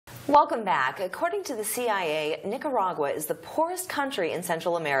Welcome back. According to the CIA, Nicaragua is the poorest country in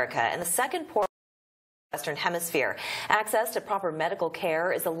Central America and the second poorest in the Western Hemisphere. Access to proper medical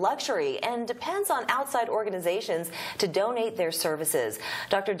care is a luxury and depends on outside organizations to donate their services.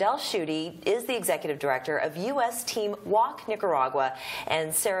 Dr. Del Schutte is the executive director of U.S. Team Walk Nicaragua,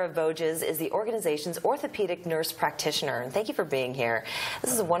 and Sarah Voges is the organization's orthopedic nurse practitioner. And thank you for being here.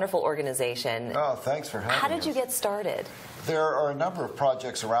 This is a wonderful organization. Oh, thanks for having us. How did you get started? There are a number of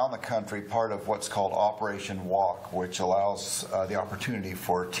projects around the country, part of what's called Operation Walk, which allows the opportunity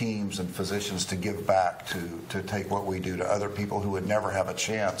for teams and physicians to give back, to take what we do to other people who would never have a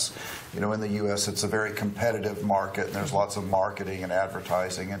chance. You know, in the U.S., it's a very competitive market, and there's lots of marketing and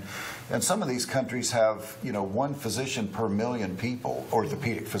advertising. And some of these countries have, you know, one physician per million people,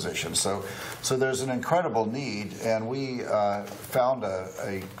 orthopedic physicians. So there's an incredible need, and we found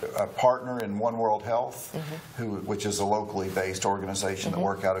a partner in One World Health, which is a locally based organization that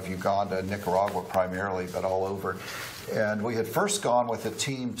work out of Uganda and Nicaragua primarily, but all over. And we had first gone with a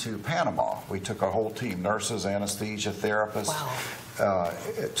team to Panama. We took our whole team, nurses, anesthesia, therapists,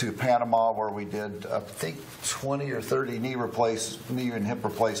 to Panama, where we did, I think, 20 or 30 knee and hip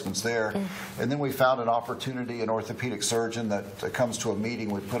replacements there. And then we found an opportunity, an orthopedic surgeon that comes to a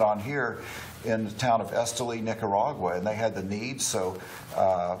meeting we put on here in the town of Esteli, Nicaragua, and they had the needs. So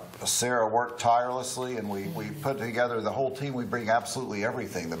Sarah worked tirelessly, and we put together the whole team. We bring absolutely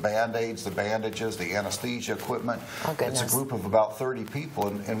everything: the Band-Aids, the bandages, the anesthesia equipment. Oh, goodness. It's a group of about 30 people,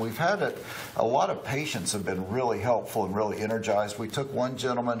 and we've had it. A lot of patients have been really helpful and really energized. We took one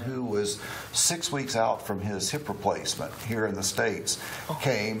gentleman who was 6 weeks out from his hip replacement here in the States,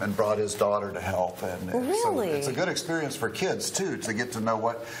 came and brought his daughter to help. And so it's a good experience for kids too, to get to know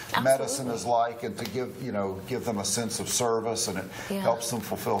what medicine is like, and to give them a sense of service, and it helps them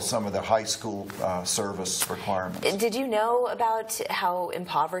fulfill some of their high school service requirements. Did you know about how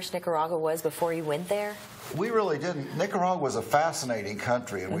impoverished Nicaragua was before you went there? We really didn't. Nicaragua is a fascinating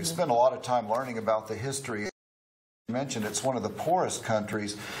country, and we spent a lot of time learning about the history. Mentioned it's one of the poorest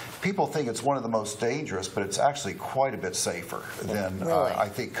countries. People think it's one of the most dangerous, but it's actually quite a bit safer than I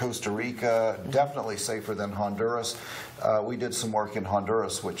think Costa Rica, definitely safer than Honduras. We did some work in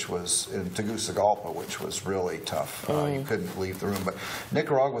Honduras, which was in Tegucigalpa, which was really tough. You couldn't leave the room. But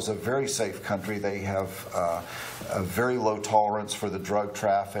Nicaragua is a very safe country. They have a very low tolerance for the drug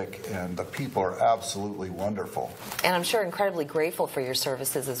traffic, and the people are absolutely wonderful. And I'm sure incredibly grateful for your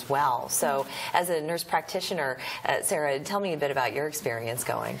services as well. So as a nurse practitioner, Sarah, tell me a bit about your experience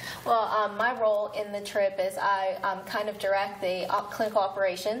going. Well, my role in the trip is I kind of direct the clinical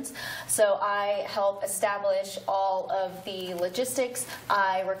operations. So I help establish all of the logistics.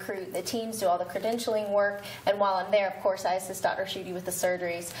 I recruit the teams, do all the credentialing work, and while I'm there, of course, I assist Dr. Schutte with the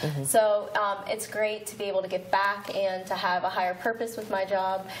surgeries. So it's great to be able to get back and to have a higher purpose with my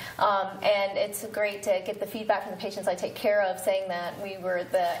job. And it's great to get the feedback from the patients I take care of, saying that we were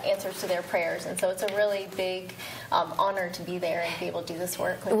the answers to their prayers. And so it's a really big honor to be there and be able to do this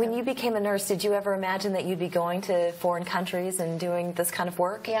work with When you became a nurse, did you ever imagine that you'd be going to foreign countries and doing this kind of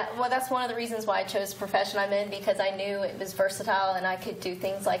work? Yeah, well, that's one of the reasons why I chose the profession I'm in, because I knew it was versatile and I could do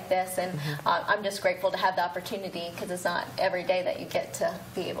things like this. And I'm just grateful to have the opportunity, because it's not every day that you get to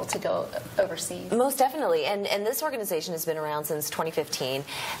be able to go overseas. Most definitely. And this organization has been around since 2015.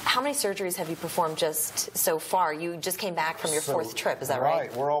 How many surgeries have you performed just so far? You just came back from your fourth trip, is that right?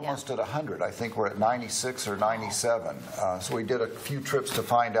 Right. We're almost at 100. I think we're at 96 or 97. So we did a few trips to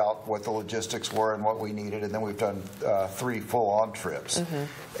find out what the logistics were and what we needed, and then we've done 3 full-on trips.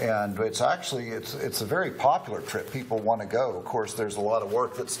 And it's actually, it's a very popular trip. People want to go. Of course, there's a lot of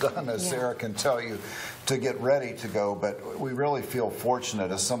work that's done, as Sarah can tell you, to get ready to go, but we really feel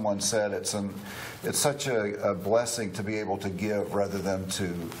fortunate. As someone said, it's such a blessing to be able to give rather than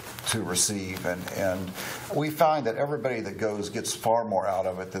to receive, and we find that everybody that goes gets far more out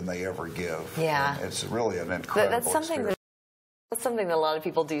of it than they ever give. Yeah, and it's really an incredible experience. That's something that a lot of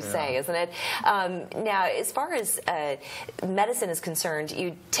people do say, isn't it? Now, as far as medicine is concerned,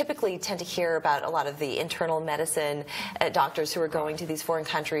 you typically tend to hear about a lot of the internal medicine doctors who are going to these foreign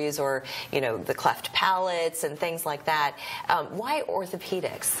countries, or, you know, the cleft palates and things like that. Why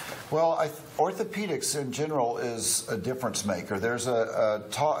orthopedics? Well, orthopedics in general is a difference maker. There's a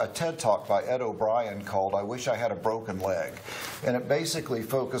TED Talk by Ed O'Brien called "I Wish I Had a Broken Leg," and it basically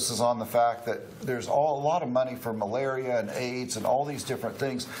focuses on the fact that there's a lot of money for malaria and AIDS and all these different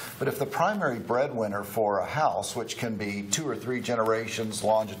things, but if the primary breadwinner for a house, which can be 2 or 3 generations,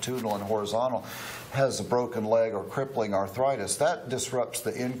 longitudinal and horizontal, has a broken leg or crippling arthritis, that disrupts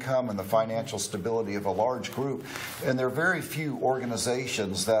the income and the financial stability of a large group. And there are very few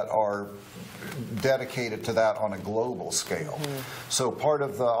organizations that are dedicated to that on a global scale. So part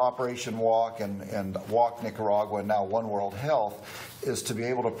of the Operation Walk and Walk Nicaragua and now One World Health is to be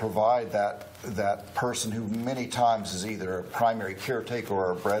able to provide that person who many times is either a primary caretaker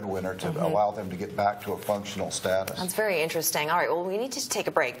or a breadwinner to allow them to get back to a functional status. That's very interesting. All right, well, we need to take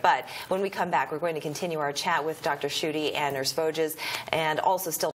a break, but when we come back, we're going to continue our chat with Dr. Schutte and Nurse Voges, and also still